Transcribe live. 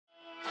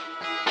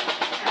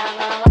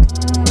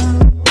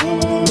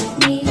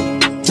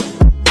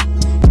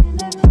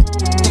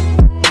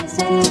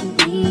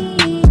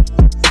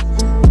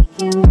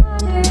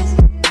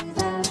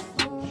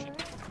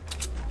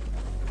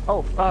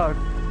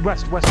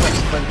west,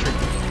 by the tree.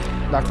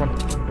 Knocked one.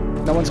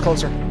 No one's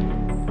closer.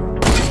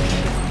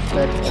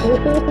 Dead. Holy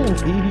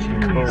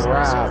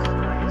crap.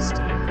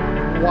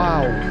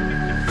 Wow.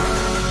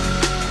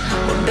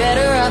 We're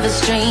better off as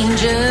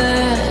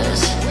strangers.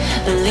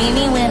 Believe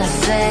me when I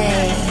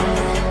say,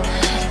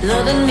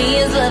 loving me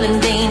is loving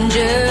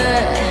danger.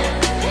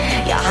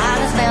 Your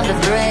heart is bound to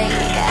break.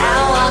 I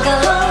walk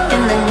alone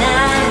in the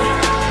night,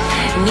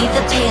 neath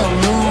the pale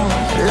moon.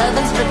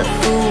 Loving's for the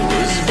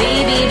fools.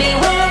 Baby,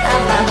 beware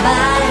of my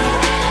body.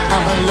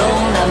 I'm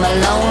alone, I'm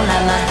alone,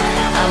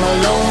 I'm a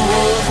lone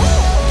wolf.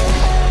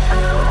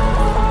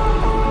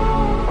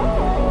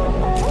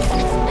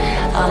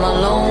 I'm a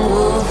lone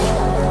wolf.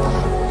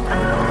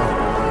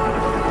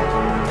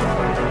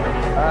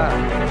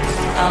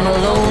 I'm a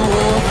lone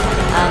wolf.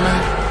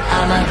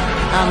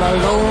 I'm a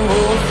lone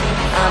wolf.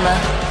 I'm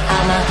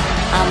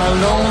a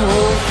lone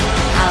wolf.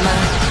 I'm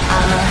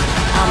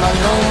a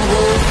lone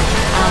wolf.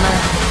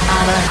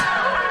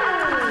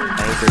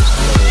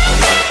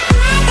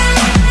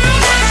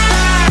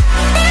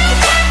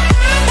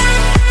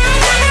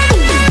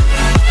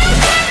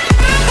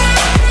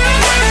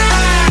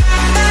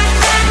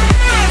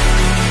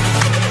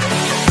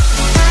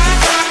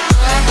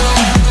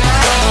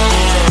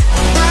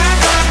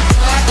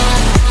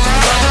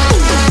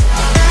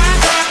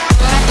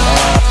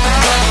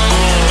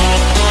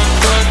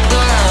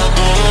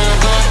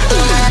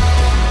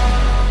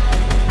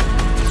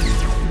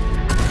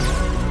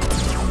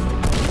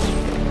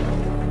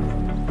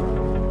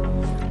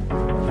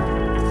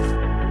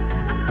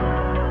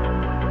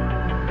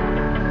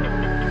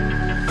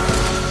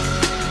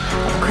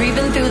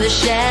 Creeping through the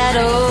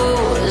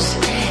shadows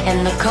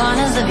and the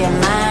corners of your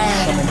mind.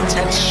 Some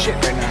intense shit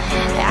right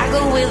now. I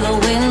go with the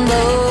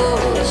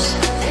windows.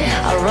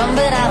 I run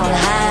but I don't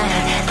hide.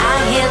 I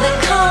hear the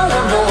call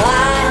of the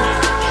wild,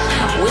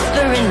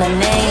 whispering the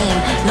name.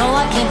 No,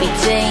 I can't be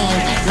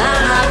tamed. My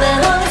heart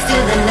belongs to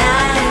the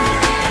night.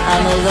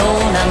 I'm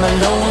alone, I'm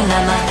alone,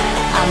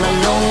 I'm a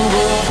lone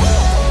wolf.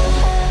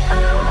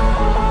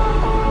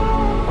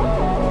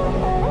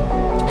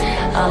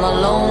 I'm a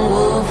lone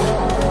wolf.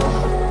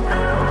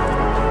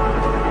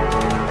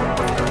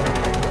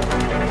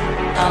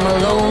 I'm a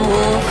lone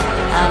wolf.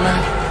 I'm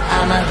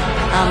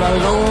a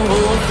lone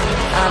wolf.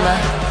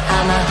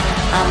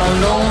 I'm a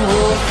lone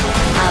wolf.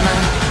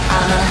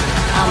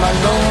 I'm a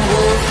lone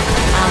wolf.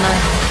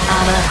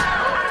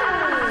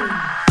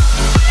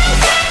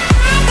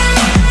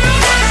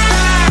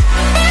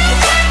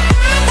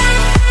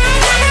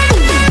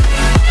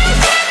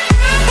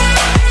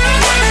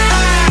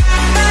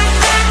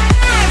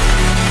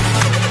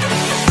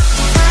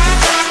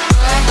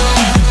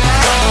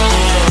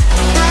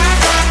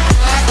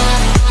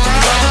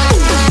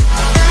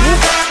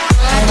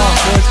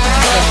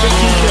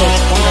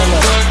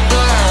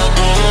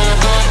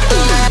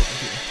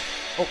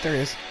 Oh, there he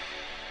is.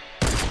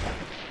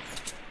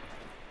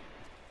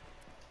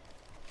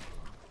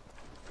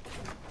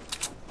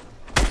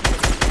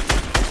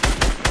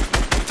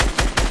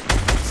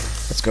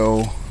 Let's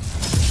go.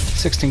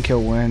 16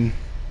 kill win.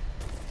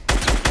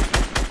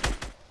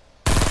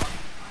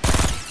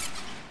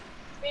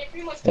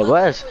 It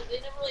was.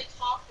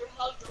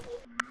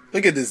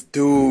 Look at this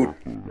dude.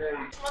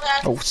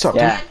 Oh, what's up,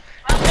 Yeah.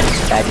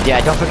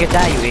 Yeah, don't forget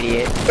that, you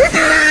idiot.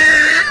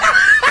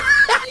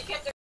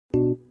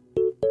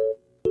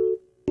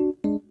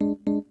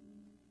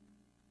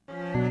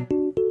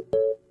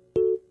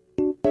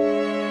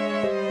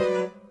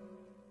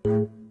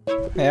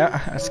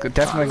 Yeah, that's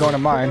definitely going to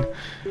mine.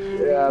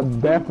 Yeah,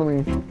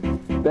 definitely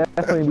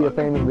be a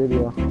famous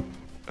video.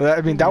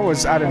 I mean, that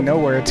was out of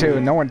nowhere too.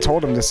 No one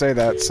told him to say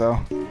that, so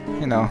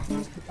you know.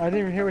 I didn't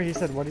even hear what he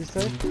said. What did he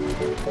say?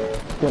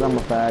 Get on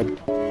the fag.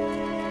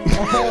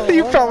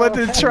 You fell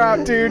into the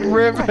trap, dude.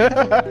 Rip.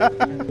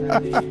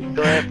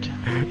 Gripped.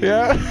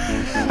 Yeah.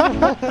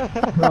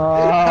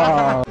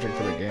 Oh. Drink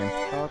for the game.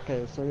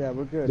 Okay, so yeah,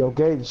 we're good. Yo,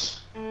 Gage.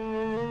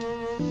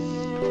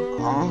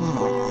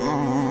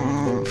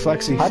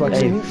 Flexi,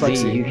 Hey,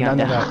 flexi. you None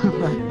of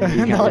count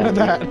that. None of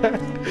that.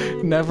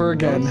 Never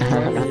again.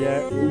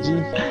 Yeah.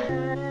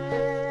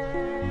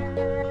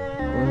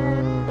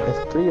 It's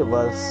 3 of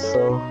us,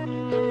 so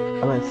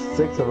I mean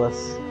 6 of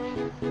us.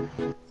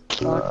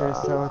 Okay,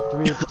 so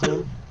 3 of the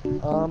team.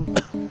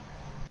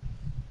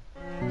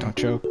 Don't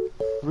choke.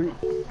 3.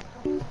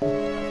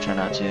 Try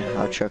not to.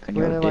 I'll choke on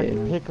We're your gonna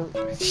dick. like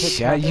pick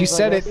Yeah, you numbers, I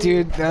said it, guess.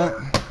 dude.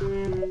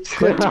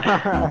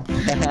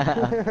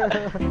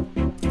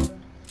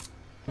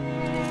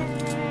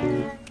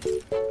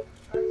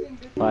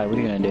 Alright, what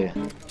are you gonna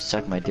do?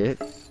 Suck my dick?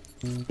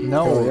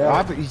 No, Oh,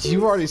 yeah.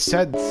 you already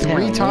said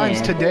 3 Yeah, times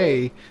man.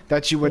 today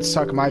that you would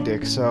suck my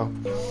dick, so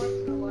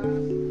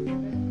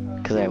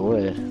Cause I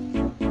would.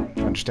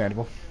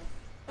 understandable.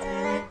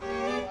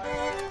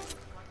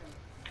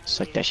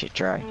 Suck that shit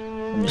dry.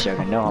 I'm just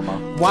joking, no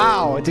homo.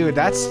 Wow, dude,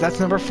 that's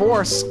number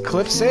 4.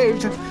 Clip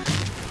saved.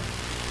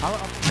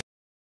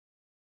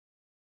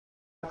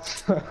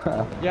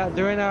 Yeah,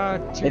 doing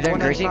Hey there,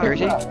 Gracie,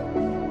 Gracie?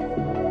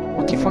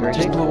 What the fuck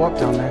just blew up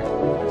down there?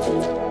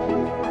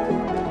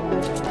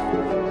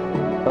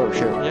 Oh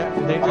shoot. Yeah,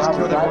 they just I'm a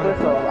killed sniper,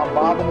 everyone. so I'm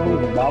bobbing and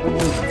weaving, bobbing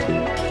and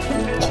weaving.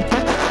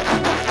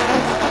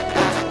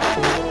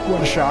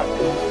 One shot.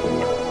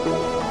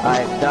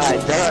 I died.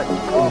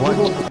 One.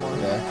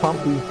 Yeah.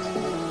 Pumpy.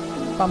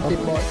 Pumpy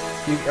boy.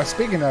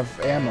 Speaking of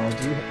ammo,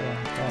 do you? I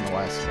don't know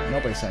why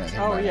nobody sent anything.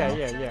 Oh about yeah,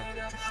 ammo. yeah.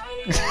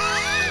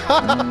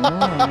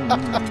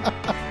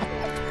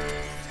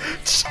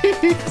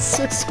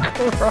 Jesus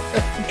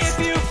Christ!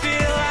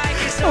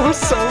 That was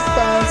so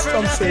fast.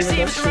 I'm saving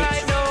that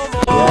shit.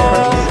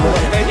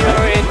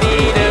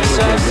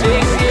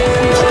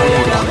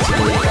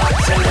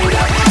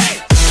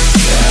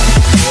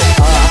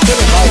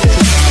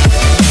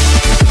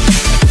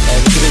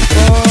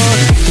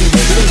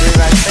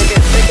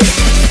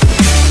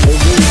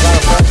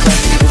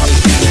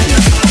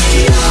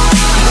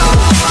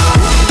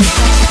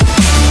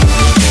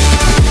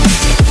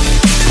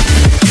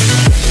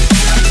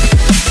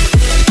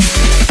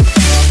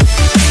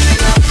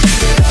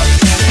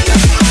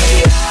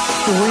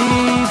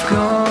 We've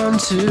gone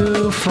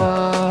too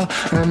far,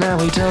 and now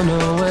we don't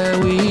know where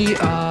we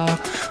are.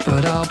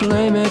 But I'll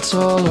blame it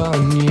all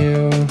on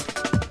you.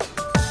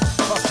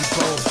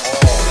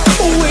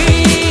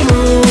 We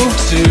moved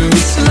too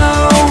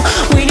slow.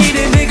 We need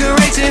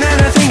invigorating,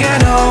 and I think I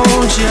know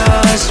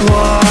just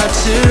what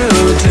to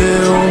do.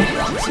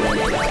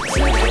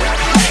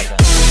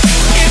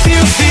 If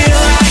you feel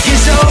like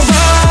it's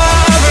over,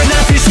 and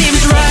nothing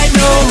seems right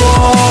no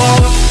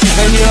more,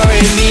 and you're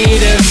in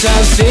need of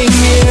something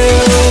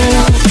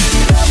new,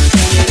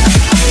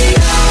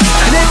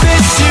 and if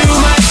it's too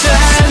much to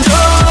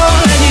handle,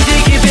 and you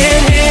think you've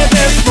been here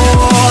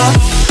before,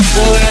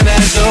 well then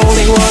there's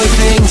only one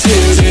thing to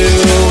do.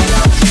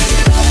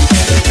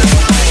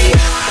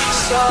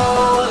 So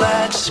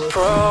let's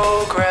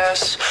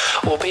progress.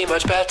 We'll be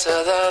much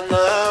better than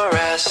the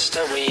rest,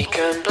 and we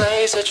can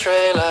blaze a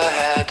trail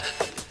ahead.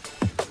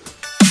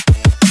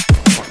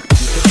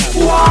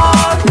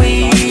 What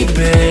we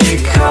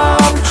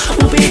become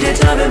will be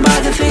determined by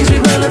the things we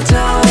will have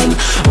done.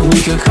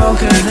 We could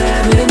conquer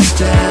them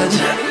instead.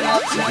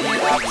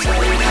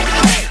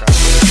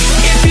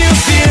 If you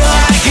feel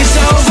like it's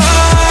over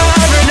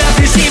and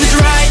nothing seems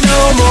right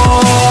no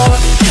more,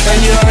 and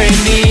you're in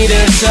need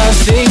of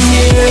something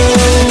new,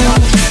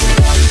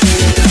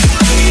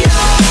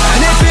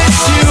 and if it's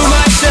too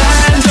much to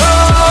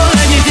handle,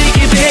 and you think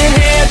you've been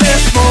here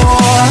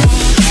before,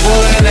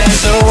 well then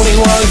there's only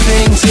one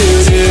thing to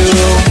do.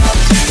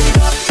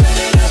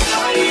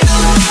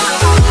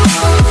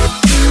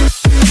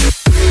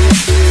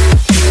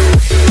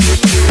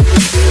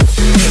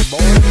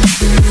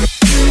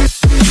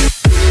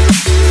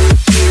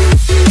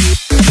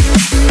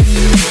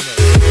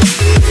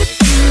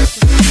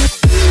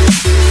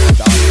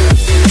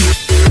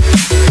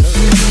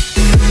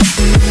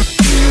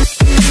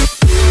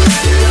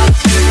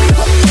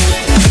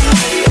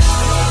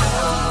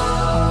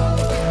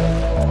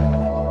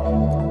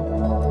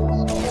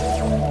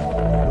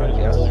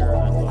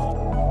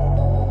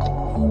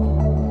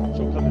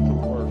 So coming from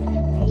work,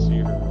 I'll see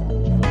her.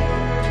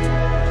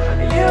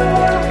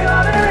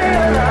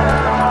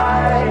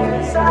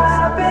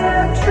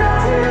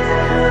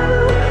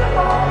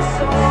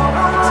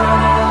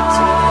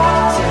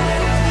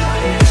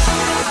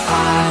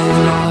 I've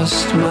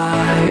lost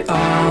my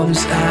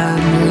arms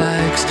and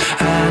legs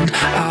and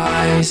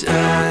eyes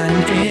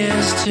and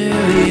ears to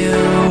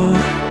you.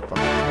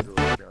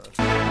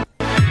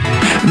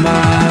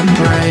 My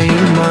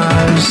brain,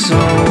 my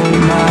soul,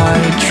 my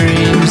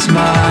dreams,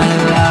 my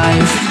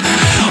life.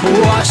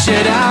 What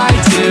should I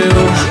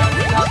do?